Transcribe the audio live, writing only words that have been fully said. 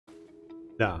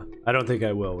Nah, I don't think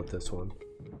I will with this one.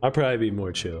 I'll probably be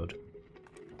more chilled.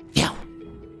 Yo.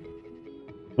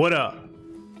 What up?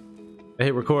 I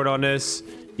hit record on this.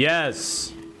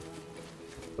 Yes.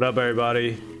 What up,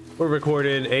 everybody? We're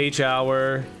recording H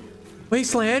hour.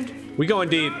 Wasteland. We going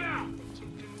deep.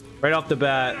 Right off the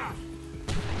bat.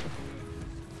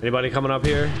 Anybody coming up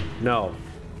here? No.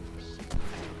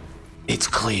 It's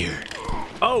clear.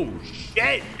 Oh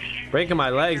shit! Breaking my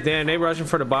legs. Damn, they rushing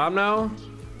for the bomb now?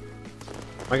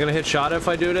 Am I gonna hit shot if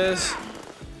I do this?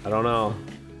 I don't know.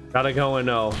 Gotta go and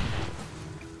know.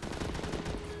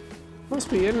 Must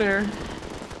be in there.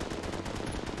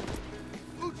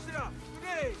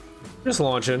 Just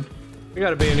launching. We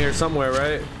gotta be in here somewhere,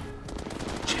 right?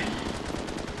 Shit.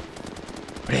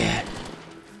 Where they at?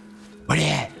 Where they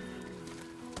at?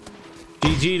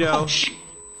 GG though. Oh shit.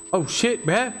 Oh shit,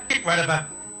 man.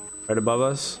 Right above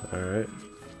us. All right.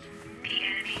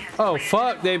 Oh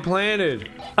fuck, they planted.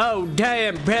 Oh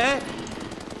damn, bruh.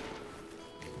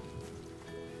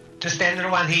 Just stand to the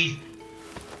one he.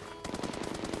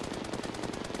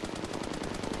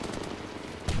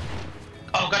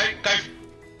 Oh, go.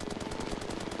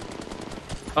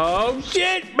 Oh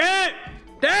shit, man.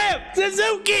 Damn,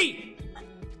 Suzuki.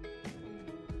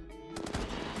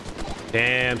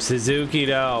 Damn, Suzuki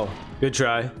though. Good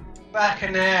try.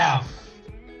 Fucking hell.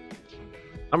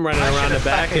 I'm running around the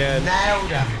back end.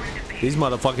 Nailed him. These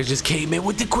motherfuckers just came in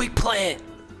with the quick plant.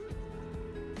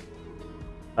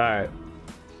 All right.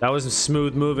 That was a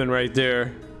smooth moving right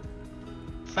there.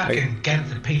 Fucking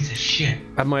Gunther piece of shit.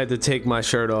 I might have to take my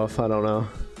shirt off. I don't know.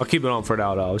 I'll keep it on for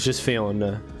now though. I was just feeling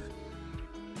to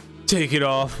take it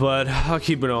off, but I'll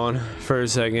keep it on for a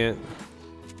second.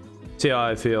 See how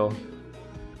I feel.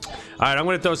 All right, I'm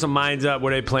gonna throw some mines up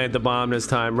where they plant the bomb this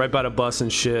time, right by the bus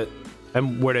and shit,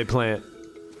 and where they plant.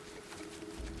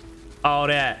 All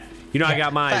that. You know, I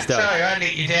got mines though. Sorry, I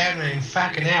let you down, man.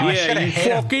 Fucking hell. Yeah, you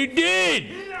fucking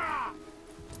did.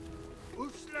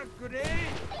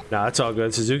 Nah, that's all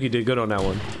good. Suzuki did good on that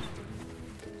one.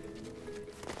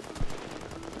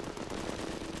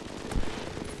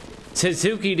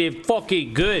 Suzuki did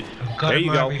fucking good. There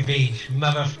you go. Revenge,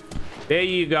 mother. There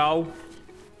you go.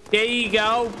 There you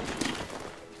go.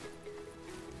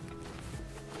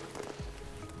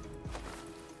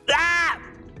 Ah!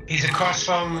 He's across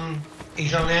from.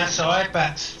 He's on our side,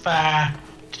 but far.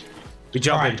 We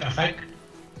jumping. Right, I think.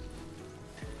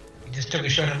 He just took a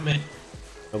shot at me.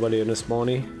 Nobody in this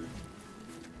money.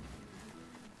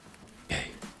 Okay.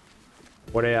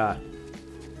 Where they at?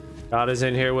 God is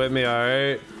in here with me,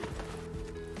 alright.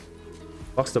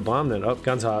 Fuck's the bomb then? Oh,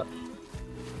 gun's hot.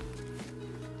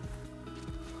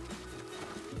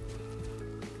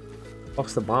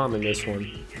 Fuck's the bomb in this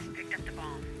one?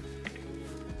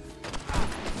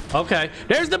 Okay,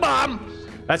 there's the bomb!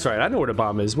 That's right, I know where the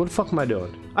bomb is. What the fuck am I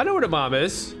doing? I know where the bomb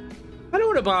is. I know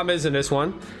where the bomb is in this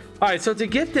one. Alright, so to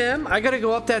get them, I gotta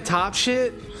go up that top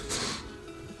shit.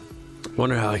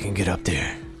 Wonder how I can get up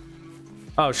there.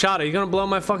 Oh, Shada, you gonna blow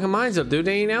my fucking minds up, dude.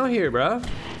 They ain't out here, bro.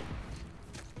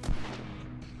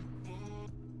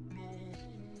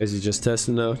 Is he just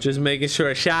testing though? Just making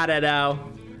sure. Shada though.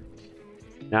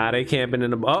 Nah, they camping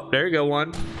in the. Oh, there you go,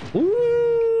 one.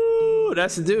 Woo!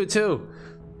 That's the dude too.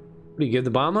 What, do you give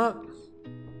the bomb up?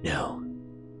 No.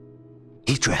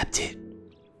 He dropped it.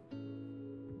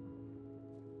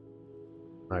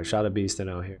 Alright, shot a beast in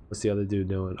out here. What's the other dude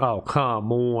doing? Oh,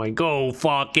 come on. Go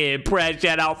fucking press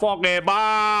that out fucking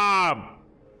bomb!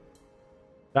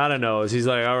 Shada knows. He's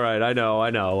like, alright, I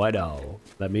know.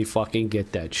 Let me fucking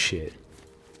get that shit.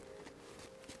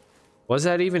 Was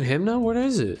that even him now? What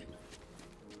is it?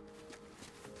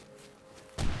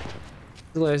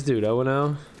 The last dude, oh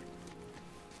no.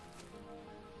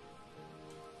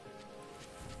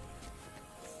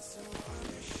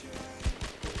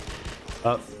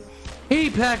 Up.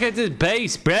 He packed his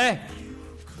base, bruh.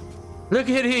 Look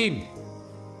at him.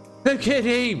 Look at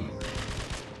him.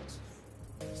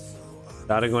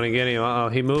 Not gonna get him. Uh oh,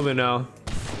 he moving now.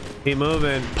 He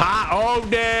moving. Pop. Oh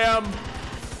damn.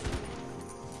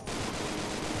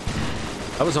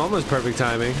 That was almost perfect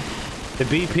timing. The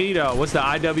BP though. What's the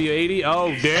IW80?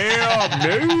 Oh damn,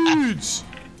 nudes.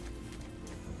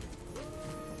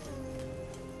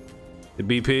 The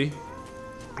BP.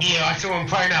 Yeah, I saw him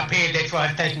prone up here. That's why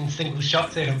I've taken single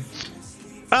shots at him.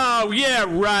 Oh yeah,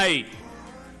 right.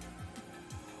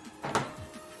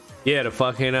 Yeah, the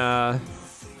fucking damn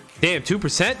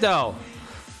 2% though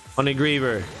on the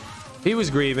griever. He was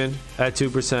grieving at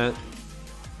 2%. All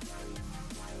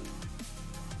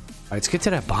right, let's get to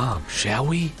that bomb, shall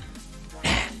we?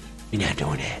 Nah, we're not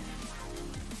doing that.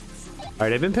 All right,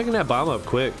 they've been picking that bomb up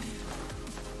quick.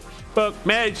 Fuck,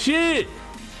 man, shit.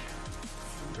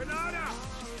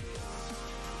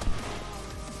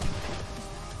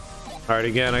 All right,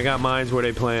 again, I got mines where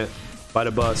they plant by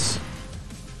the bus.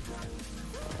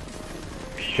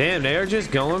 Damn, they are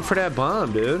just going for that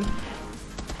bomb, dude.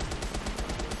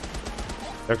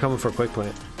 They're coming for a quick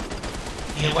plant.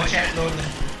 Yeah, watch out, Lord.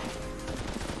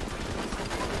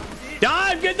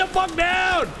 Dive, get the fuck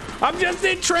down! I'm just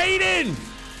in trading!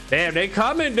 Damn, they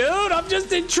coming, dude! I'm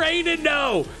just in trading,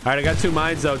 though! Alright, I got 2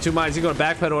 mines, though. 2 mines. He's gonna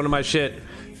backpedal onto my shit.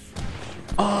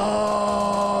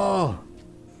 Oh!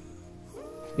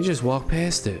 He just walked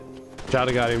past it.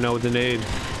 Should've got him, no, with the nade.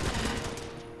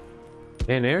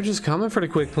 And they're just coming for the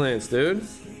quick plants, dude.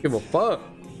 Give a fuck.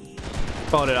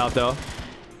 Called it out, though.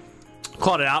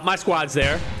 Called it out. My squad's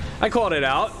there. I called it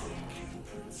out.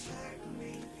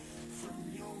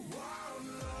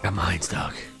 Got mines,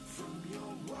 dog.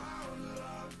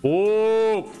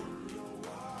 Whoa!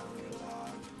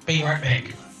 Be right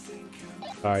back.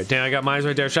 All right, damn, I got mines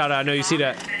right there. Shada, I know you see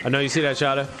that. I know you see that,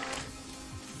 Shada.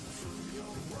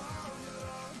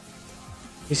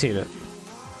 You seen it.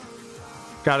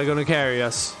 Gotta gonna carry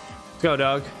us. Let's go,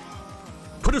 dog.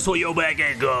 Put us on your back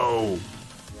and go.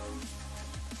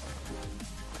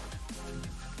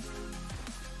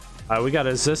 All right, we got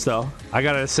an assist, though. I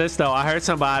got an assist, though. I heard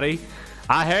somebody.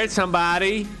 I heard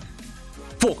somebody.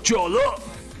 Fuck y'all up.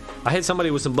 I hit somebody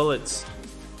with some bullets.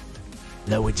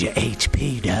 Lowered your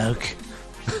HP, dog.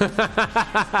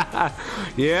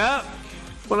 Yeah,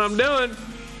 what I'm doing.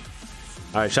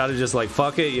 All right, Shada just like,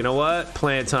 fuck it. You know what?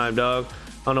 Plant time, dog.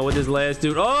 I don't know what this last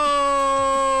dude. Oh,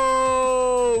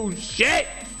 shit.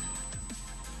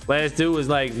 Last dude was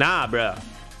like, nah, bro.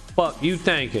 Fuck you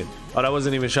thinking. Oh, that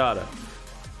wasn't even Shada.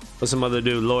 What's some other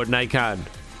dude? Lord Nikon.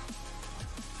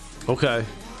 Okay.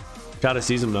 Shada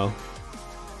sees him, though.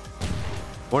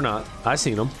 Or not. I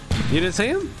seen him. You didn't see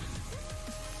him?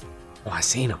 Oh, I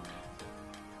seen him.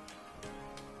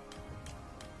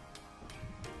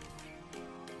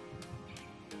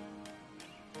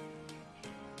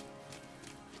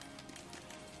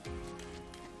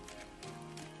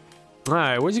 All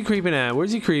right, where's he creeping at?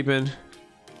 Where's he creeping?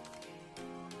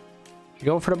 You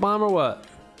going for the bomb or what?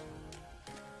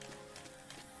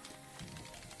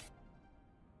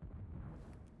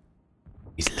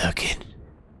 He's looking.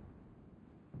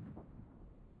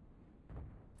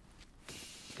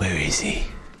 Where is he?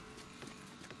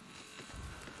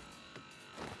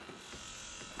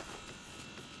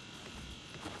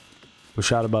 What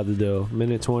shot about to do?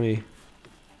 Minute 20.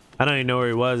 I don't even know where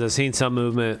he was. I seen some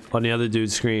movement on the other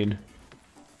dude's screen.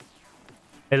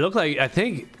 It looked like, I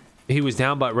think he was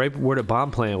down by right where the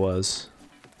bomb plant was.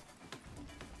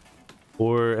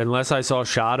 Or unless I saw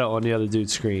Shada on the other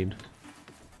dude's screen.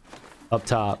 Up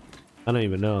top. I don't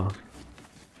even know.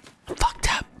 I'm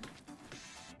fucked up.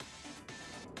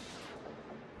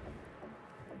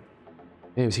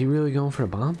 Hey, is he really going for a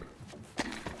bomb?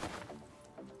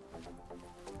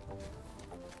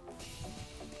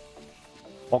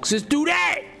 Foxes do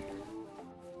that!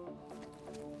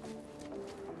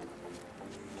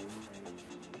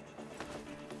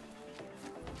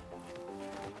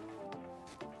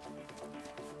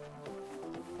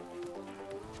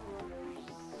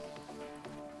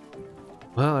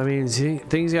 Well, I mean, see,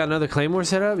 things got another claymore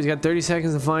set up. He's got 30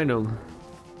 seconds to find him.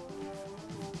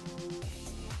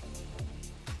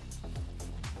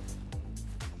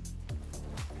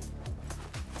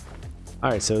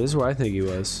 All right, so this is where I think he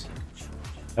was.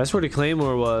 That's where the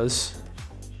claymore was.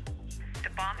 The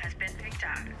bomb has been picked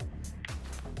out.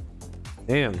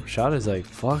 Damn, Shada's like,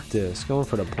 fuck this. Going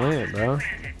for the plant, bro.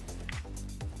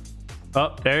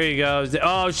 Oh, there he goes.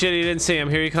 Oh, shit, he didn't see him.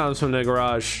 Here he comes from the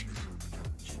garage.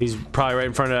 He's probably right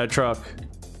in front of that truck.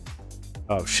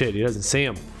 Oh, shit, he doesn't see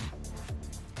him.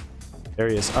 There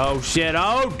he is. Oh, shit.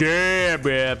 Oh, damn,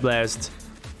 yeah, blast.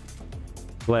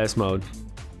 Blast mode.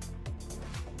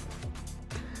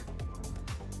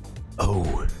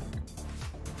 Oh.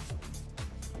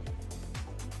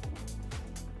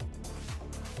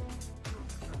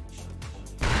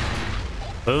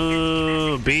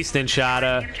 Ooh, beastin',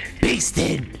 Shada.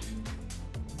 Beastin'.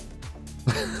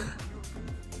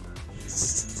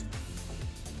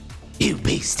 You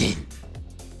beastin'.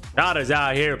 Shada's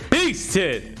out here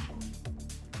beastin'.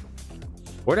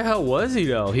 Where the hell was he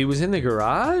though? He was in the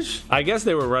garage? I guess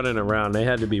they were running around. They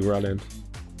had to be running.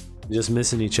 Just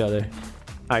missing each other.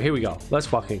 All right, here we go. Let's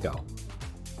fucking go.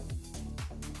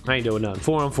 I ain't doing nothing.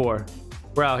 4 on 4.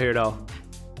 We're out here though.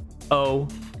 Oh,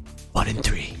 1 and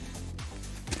 3.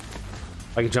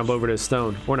 I can jump over this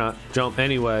stone. Or not. Jump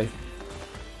anyway.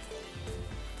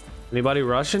 Anybody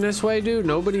rushing this way, dude?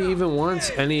 Nobody even wants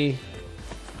any.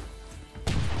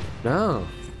 No.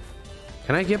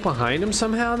 Can I get behind him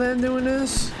somehow then doing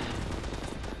this?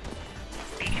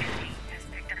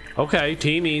 Okay,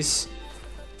 teamies.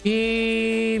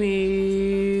 Beanies.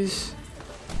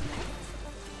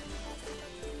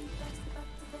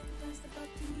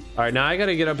 All right, now I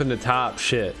gotta get up in the top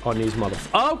shit on these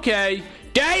motherfuckers. Okay,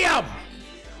 damn. All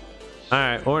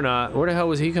right, or not. Where the hell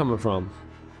was he coming from?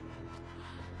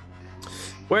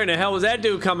 Where in the hell was that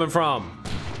dude coming from?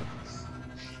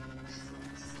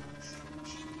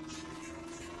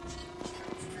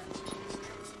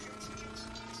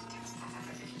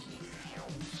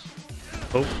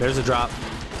 Oh, there's a drop.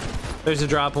 There's a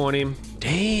drop on him.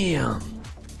 Damn.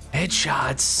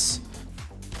 Headshots.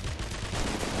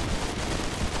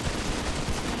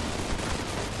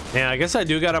 Man, I guess I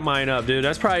do gotta mine up, dude.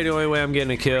 That's probably the only way I'm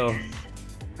getting a kill.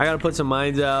 I gotta put some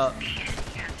mines out.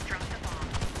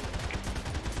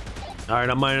 Alright,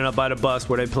 I'm mining up by the bus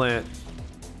where they plant.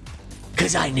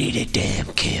 Cause I need a damn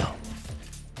kill.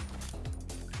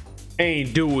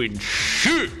 Ain't doing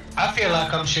shit. I feel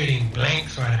like I'm shooting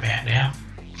blanks right about now.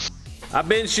 I've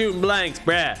been shooting blanks,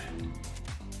 bruh.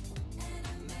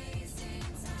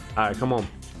 Alright, come on.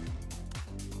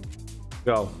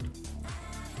 Go.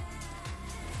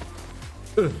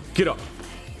 Get up.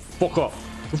 Fuck up.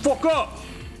 Fuck up.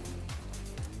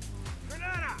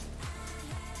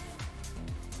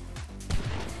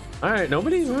 Alright,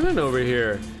 nobody's running over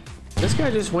here. This guy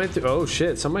just went through. Oh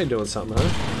shit, somebody doing something, huh?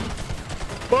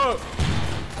 Whoa!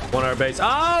 On our base.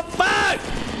 Oh fuck!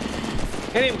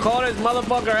 Can't even call this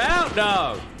motherfucker out,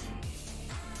 dog.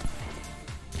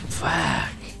 Fuck.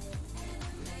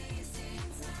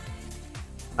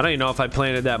 I don't even know if I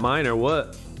planted that mine or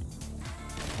what.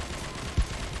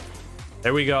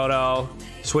 There we go, though.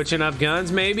 Switching up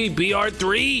guns, maybe?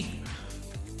 BR3?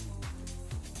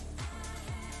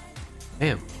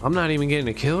 Damn, I'm not even getting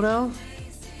a kill now?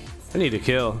 I need a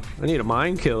kill. I need a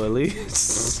mine kill at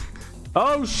least.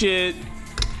 Oh, shit.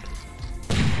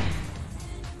 I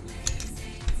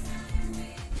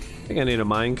think I need a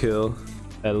mine kill.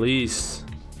 At least.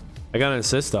 I got an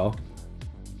assist, though.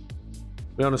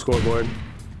 We on the scoreboard.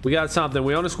 We got something.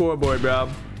 We on the scoreboard, bro.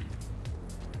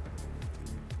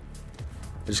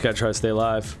 I just gotta try to stay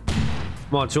alive.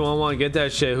 Come on, 2-on-1, get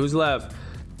that shit. Who's left?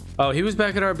 Oh, he was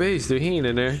back at our base, dude. He ain't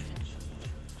in there.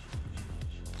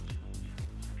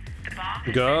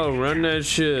 Go, run that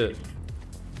shit.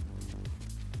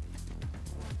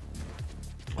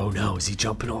 Oh no, is he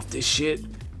jumping off this shit?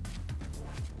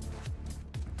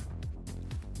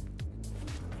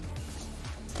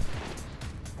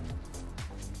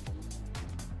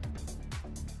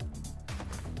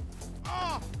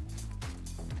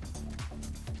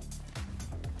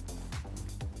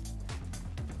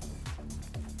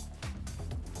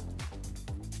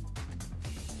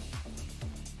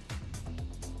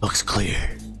 Looks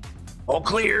clear. All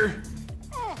clear.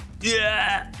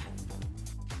 Yeah.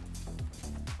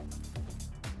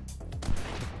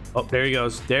 Oh, there he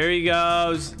goes. There he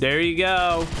goes. There you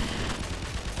go.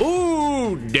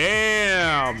 Ooh,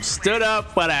 damn. Stood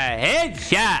up for a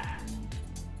headshot.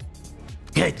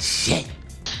 Good shit.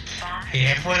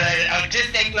 Yeah, I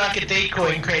just act like a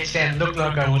decoy and crouch down and look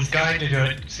like I was going to do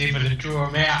it. See if I could draw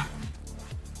him out.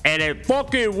 And it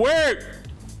fucking worked.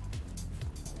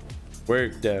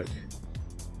 Worked out.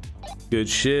 Good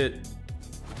shit.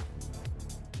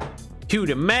 Cue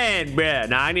the man, bruh.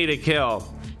 Now I need a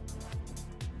kill.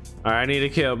 Alright, I need a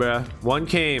kill, bruh. One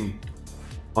came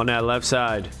on that left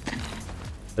side.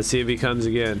 Let's see if he comes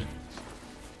again.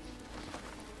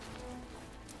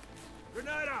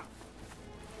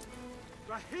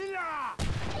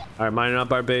 Alright, mining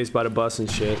up our base by the bus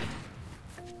and shit.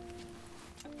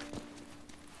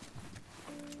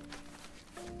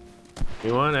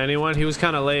 Anyone? He was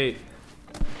kind of late.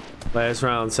 Last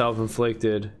round,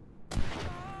 self-inflicted.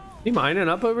 He mining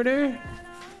up over there?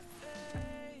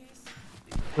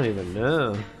 I don't even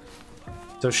know.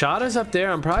 So Shada's up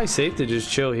there. I'm probably safe to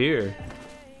just chill here.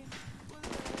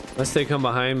 Unless they come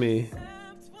behind me.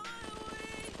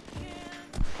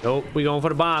 Nope, we going for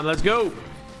the bomb. Let's go.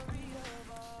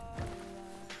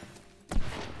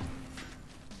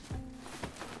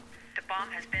 The bomb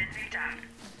has been picked up.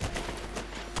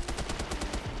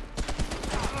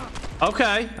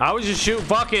 Okay, I was just shooting.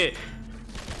 Fuck it.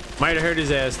 Might have hurt his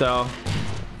ass though.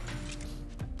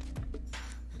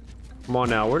 Come on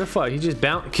now, where the fuck? He just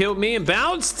killed me and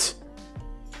bounced?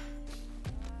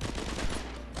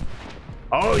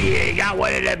 Oh yeah, got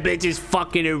one of them bitches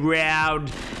fucking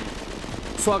around.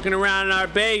 Fucking around in our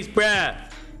base, bruh.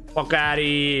 Fuck out of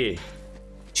here.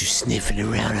 What you sniffing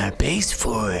around our base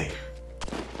for?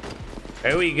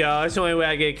 There we go. That's the only way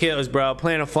I get kills, bro.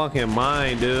 Playing a fucking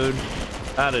mine, dude.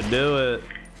 How to do it.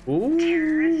 Ooh.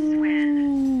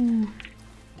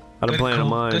 How to play a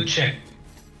mine. Good check.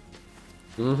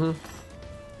 Mm-hmm.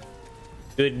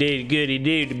 Good day, goody,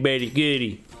 goody,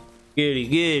 goody. Goody,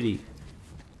 goody.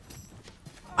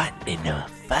 What in the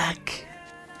fuck?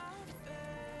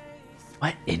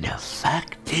 What in the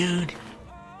fuck, dude?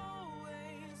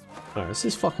 Alright, it's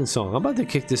this fucking song. I'm about to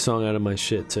kick this song out of my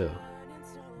shit, too.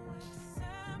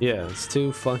 Yeah, it's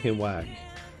too fucking whack. I'm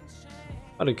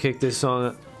about to kick this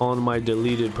song on my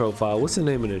deleted profile. What's the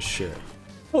name of this shit?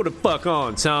 Hold the fuck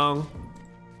on, song.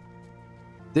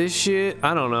 This shit,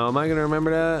 I don't know. Am I gonna remember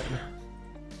that?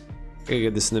 I gotta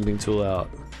get the snipping tool out.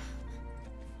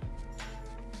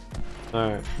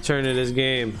 Alright, turn to this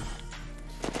game.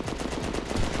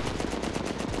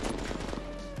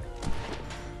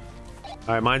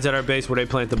 Alright, mine's at our base where they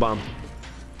plant the bomb.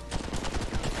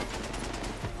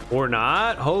 Or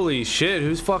not? Holy shit,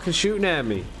 who's fucking shooting at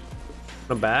me?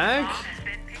 I'm back? Bomb has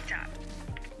been picked up.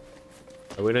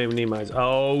 Oh, we don't even need mines.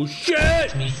 Oh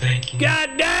shit! Me thinking.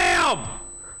 God damn!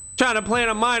 Trying to plant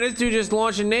a mine. This dude just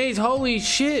launching nades. Holy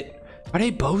shit. Are they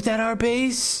both at our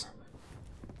base?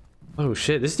 Oh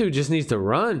shit, this dude just needs to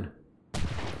run.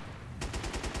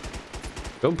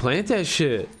 Go plant that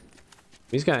shit.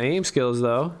 He's got aim skills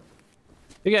though.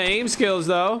 He got aim skills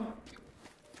though.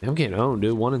 I'm getting owned,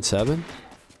 dude. 1 and 7.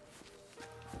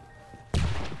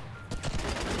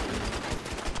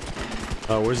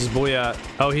 Oh, where's this boy at?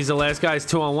 Oh, he's the last guy. It's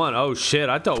 2 on 1. Oh shit,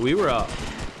 I thought we were up.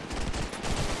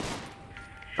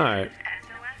 Alright.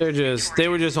 They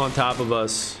were just on top of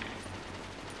us.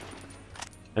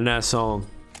 And that song.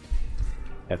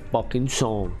 That fucking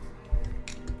song.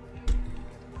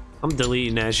 I'm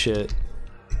deleting that shit.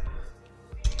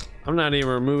 I'm not even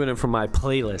removing it from my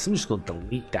playlist. I'm just gonna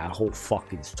delete that whole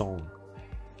fucking song.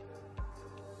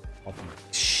 Off my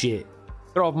shit.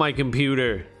 Get off my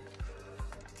computer.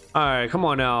 Alright, come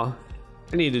on now.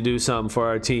 I need to do something for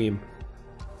our team.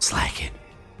 Slacking.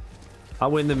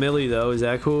 I'll win the millie though. Is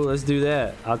that cool? Let's do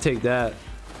that. I'll take that.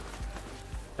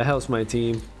 That helps my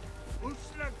team.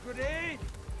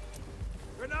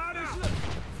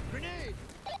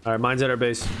 Alright, mine's at our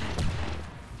base.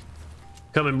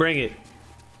 Come and bring it.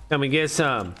 Come and get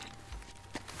some.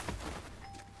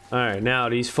 Alright, now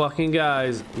these fucking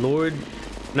guys. Lord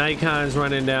Nikon's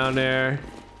running down there.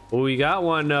 Oh, we got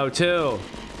one though, too.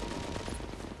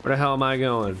 Where the hell am I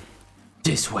going?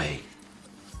 This way.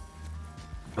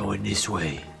 Going this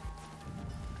way.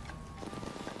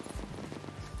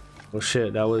 Oh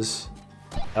shit, that was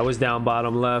down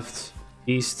bottom left.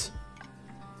 East.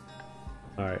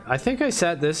 Alright, I think I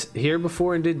sat this here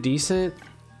before and did decent.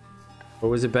 Or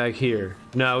was it back here?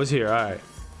 No, it was here, alright.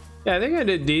 Yeah, I think I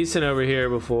did decent over here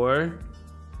before.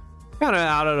 Kind of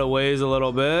out of the ways a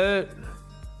little bit.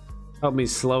 Help me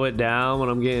slow it down when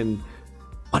I'm getting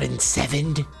 1 and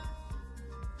 7.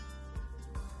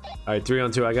 Alright, 3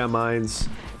 on 2. I got mines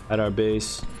at our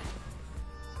base.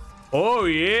 Oh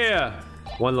yeah!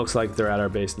 One looks like they're at our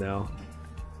base now.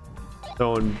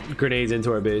 Throwing grenades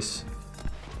into our base.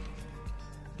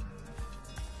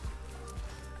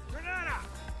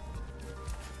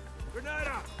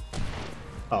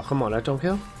 Oh, come on, that don't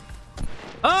kill?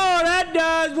 Oh, that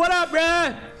does! What up,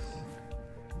 bruh?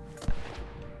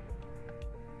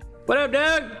 What up,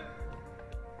 Doug?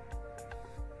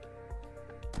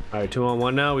 Alright, 2 on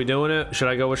 1 now. We doing it? Should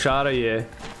I go with Shada? Yeah.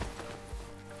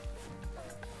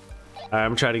 Alright,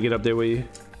 I'm trying to get up there with you.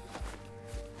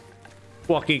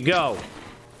 Fucking go.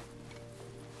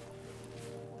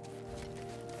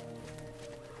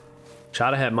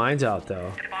 Shada had mines out,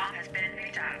 though. The bomb has been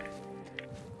picked up.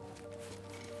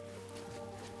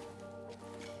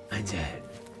 Mine's at.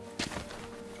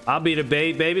 I'll be the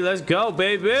bait, baby. Let's go,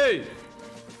 baby.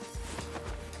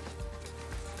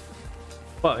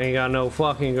 Fuck, ain't got no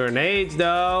fucking grenades,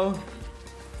 though.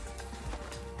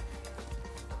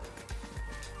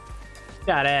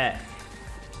 Got that.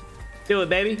 Do it,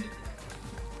 baby.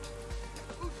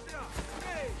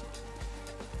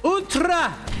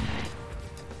 Ultra.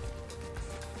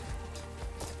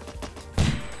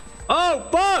 Oh,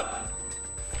 fuck.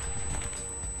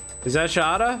 Is that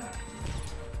Shada?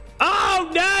 Oh,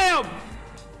 damn.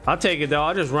 I'll take it, though.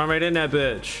 I'll just run right in that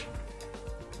bitch.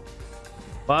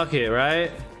 Fuck it,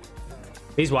 right?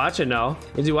 He's watching now.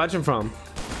 Where's he watching from?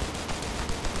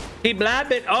 He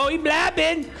blabbing. Oh, he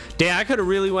blabbing. Damn, I could have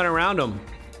really went around him.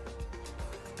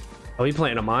 Oh, he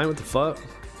playing a mine? What the fuck?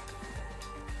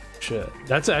 Shit.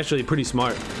 That's actually pretty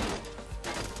smart.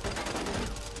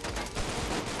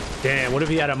 Damn, what if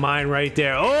he had a mine right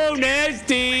there? Oh,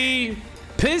 nasty.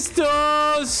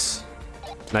 Pistols.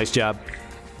 Nice job.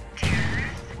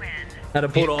 Terrorists win. Had to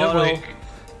pull the Good work.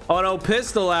 auto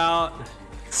pistol out.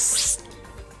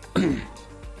 All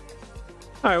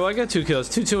right, well, I got 2 kills.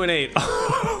 2, 2, and 8.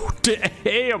 Oh,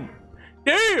 damn.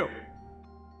 Damn.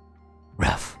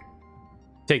 Rough.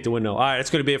 Take the window. All right, that's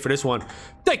gonna be it for this one.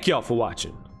 Thank y'all for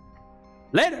watching.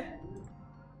 Later.